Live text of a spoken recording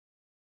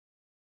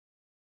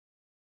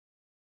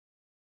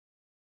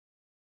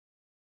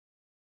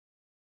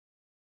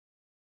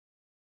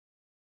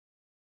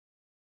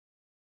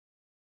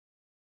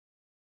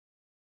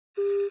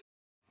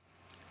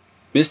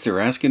Mr.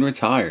 Raskin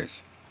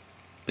Retires,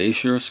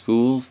 Bayshore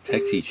School's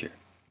tech teacher.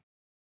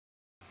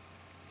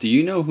 Do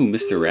you know who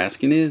Mr.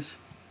 Raskin is?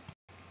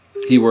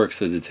 He works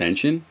the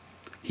detention,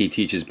 he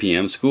teaches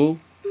PM school,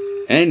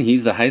 and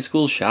he's the high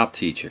school shop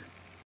teacher.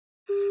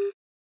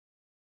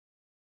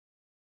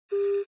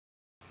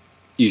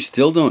 You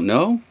still don't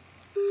know?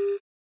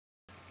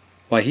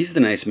 Why, he's the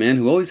nice man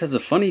who always has a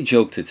funny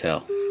joke to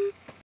tell.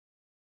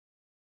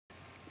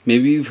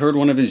 Maybe you've heard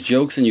one of his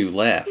jokes and you've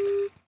laughed.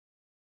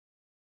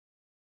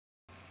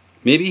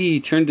 Maybe he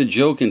turned the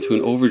joke into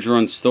an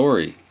overdrawn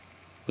story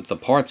with the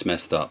parts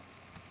messed up.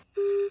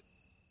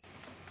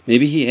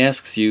 Maybe he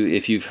asks you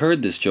if you've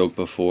heard this joke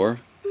before,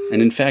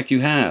 and in fact you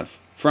have,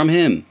 from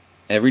him,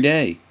 every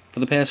day, for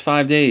the past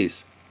 5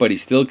 days, but he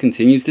still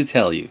continues to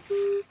tell you.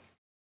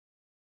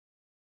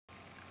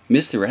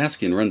 Mr.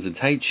 Raskin runs a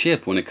tight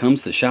ship when it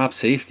comes to shop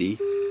safety.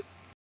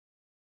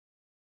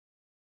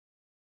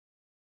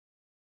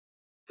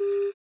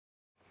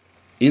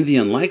 In the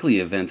unlikely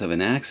event of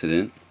an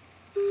accident,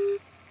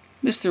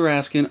 Mr.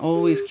 Raskin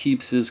always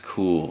keeps his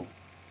cool.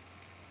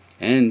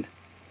 And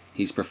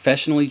he's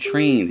professionally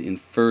trained in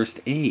first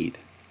aid.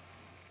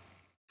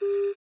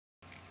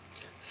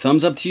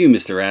 Thumbs up to you,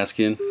 Mr.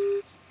 Raskin.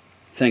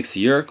 Thanks to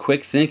your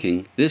quick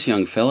thinking, this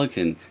young fella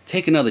can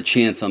take another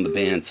chance on the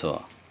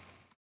bandsaw.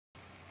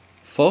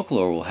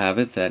 Folklore will have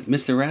it that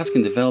Mr.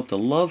 Raskin developed a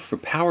love for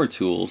power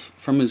tools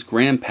from his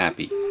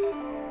grandpappy.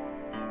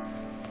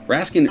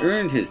 Raskin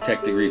earned his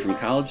tech degree from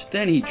college,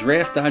 then he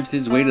draft dodged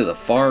his way to the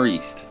Far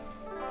East.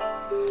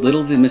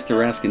 Little did Mr.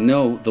 Raskin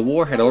know, the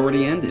war had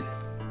already ended.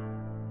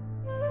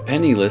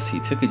 Penniless, he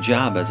took a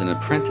job as an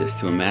apprentice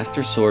to a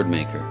master sword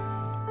maker.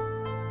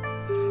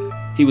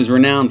 He was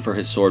renowned for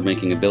his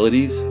sword-making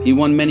abilities. He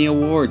won many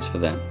awards for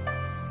them.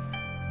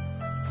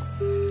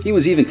 He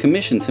was even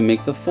commissioned to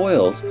make the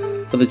foils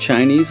for the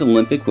Chinese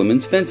Olympic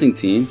women's fencing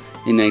team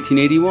in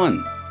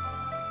 1981.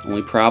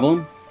 Only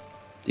problem?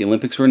 The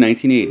Olympics were in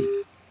 1980.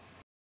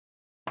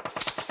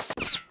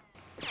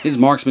 His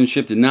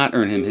marksmanship did not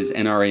earn him his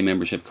NRA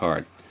membership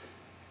card,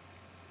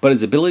 but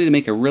his ability to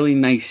make a really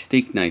nice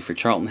steak knife for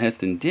Charlton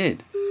Heston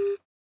did.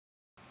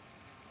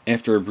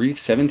 After a brief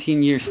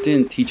 17-year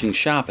stint teaching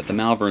shop at the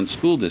Malvern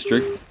School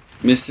District,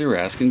 Mr.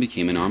 Raskin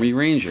became an Army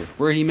Ranger,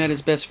 where he met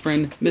his best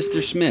friend,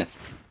 Mr. Smith.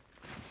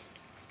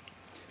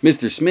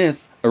 Mr.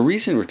 Smith, a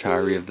recent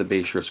retiree of the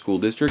Bayshore School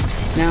District,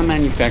 now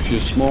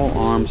manufactures small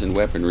arms and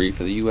weaponry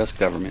for the U.S.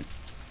 government.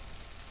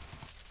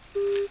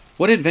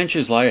 What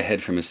adventures lie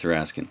ahead for Mr.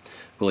 Raskin?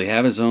 Will he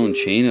have his own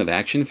chain of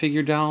action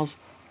figure dolls?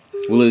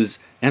 Will his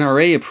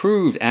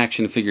NRA-approved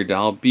action figure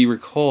doll be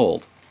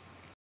recalled?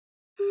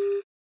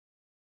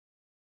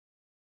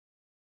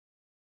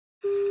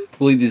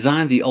 Will he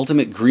design the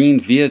ultimate green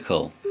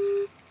vehicle,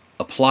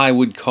 a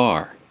plywood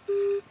car?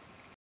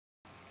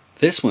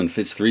 This one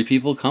fits 3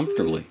 people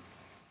comfortably.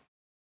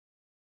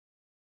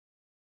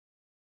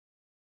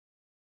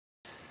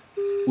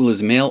 Will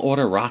his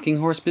mail-order rocking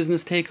horse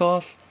business take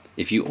off?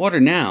 If you order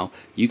now,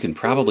 you can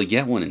probably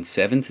get one in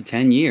 7 to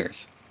 10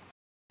 years.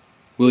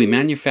 Will he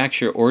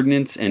manufacture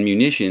ordnance and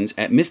munitions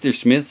at Mr.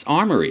 Smith's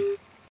armory?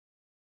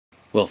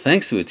 Well,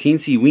 thanks to a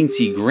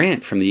teensy-weensy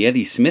grant from the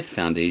Eddie Smith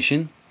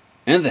Foundation,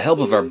 and the help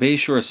of our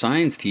Bayshore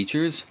science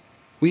teachers,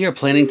 we are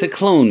planning to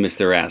clone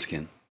Mr.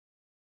 Raskin.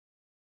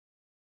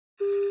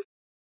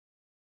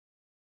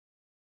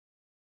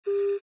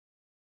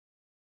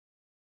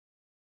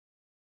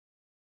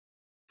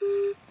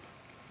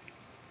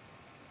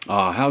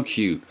 Ah, how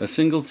cute. A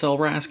single-cell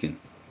Raskin.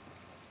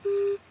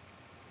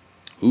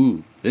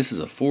 Ooh, this is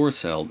a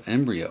 4-celled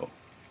embryo.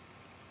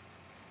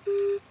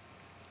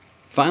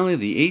 Finally,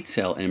 the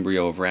 8-cell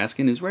embryo of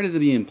Raskin is ready to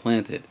be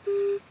implanted.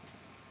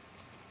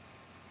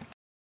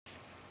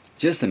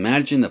 Just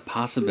imagine the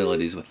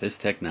possibilities with this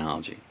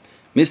technology.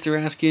 Mr.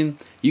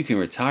 Raskin, you can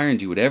retire and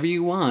do whatever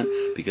you want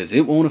because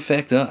it won't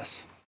affect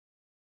us.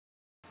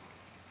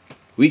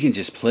 We can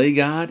just play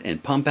God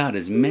and pump out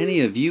as many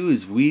of you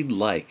as we'd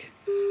like.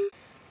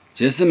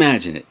 Just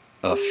imagine it,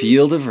 a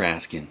field of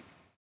Raskin.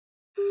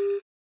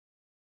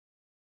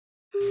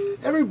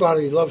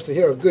 Everybody loves to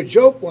hear a good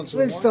joke once in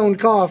a while. Flintstone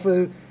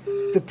coffee,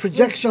 the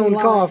projection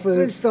coffee,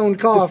 Flintstone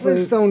coffee,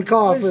 Flintstone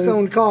coffee,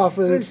 Flintstone coffee,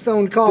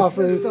 Flintstone coffee,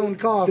 Flintstone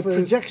coffee,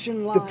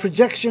 the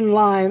projection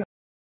line.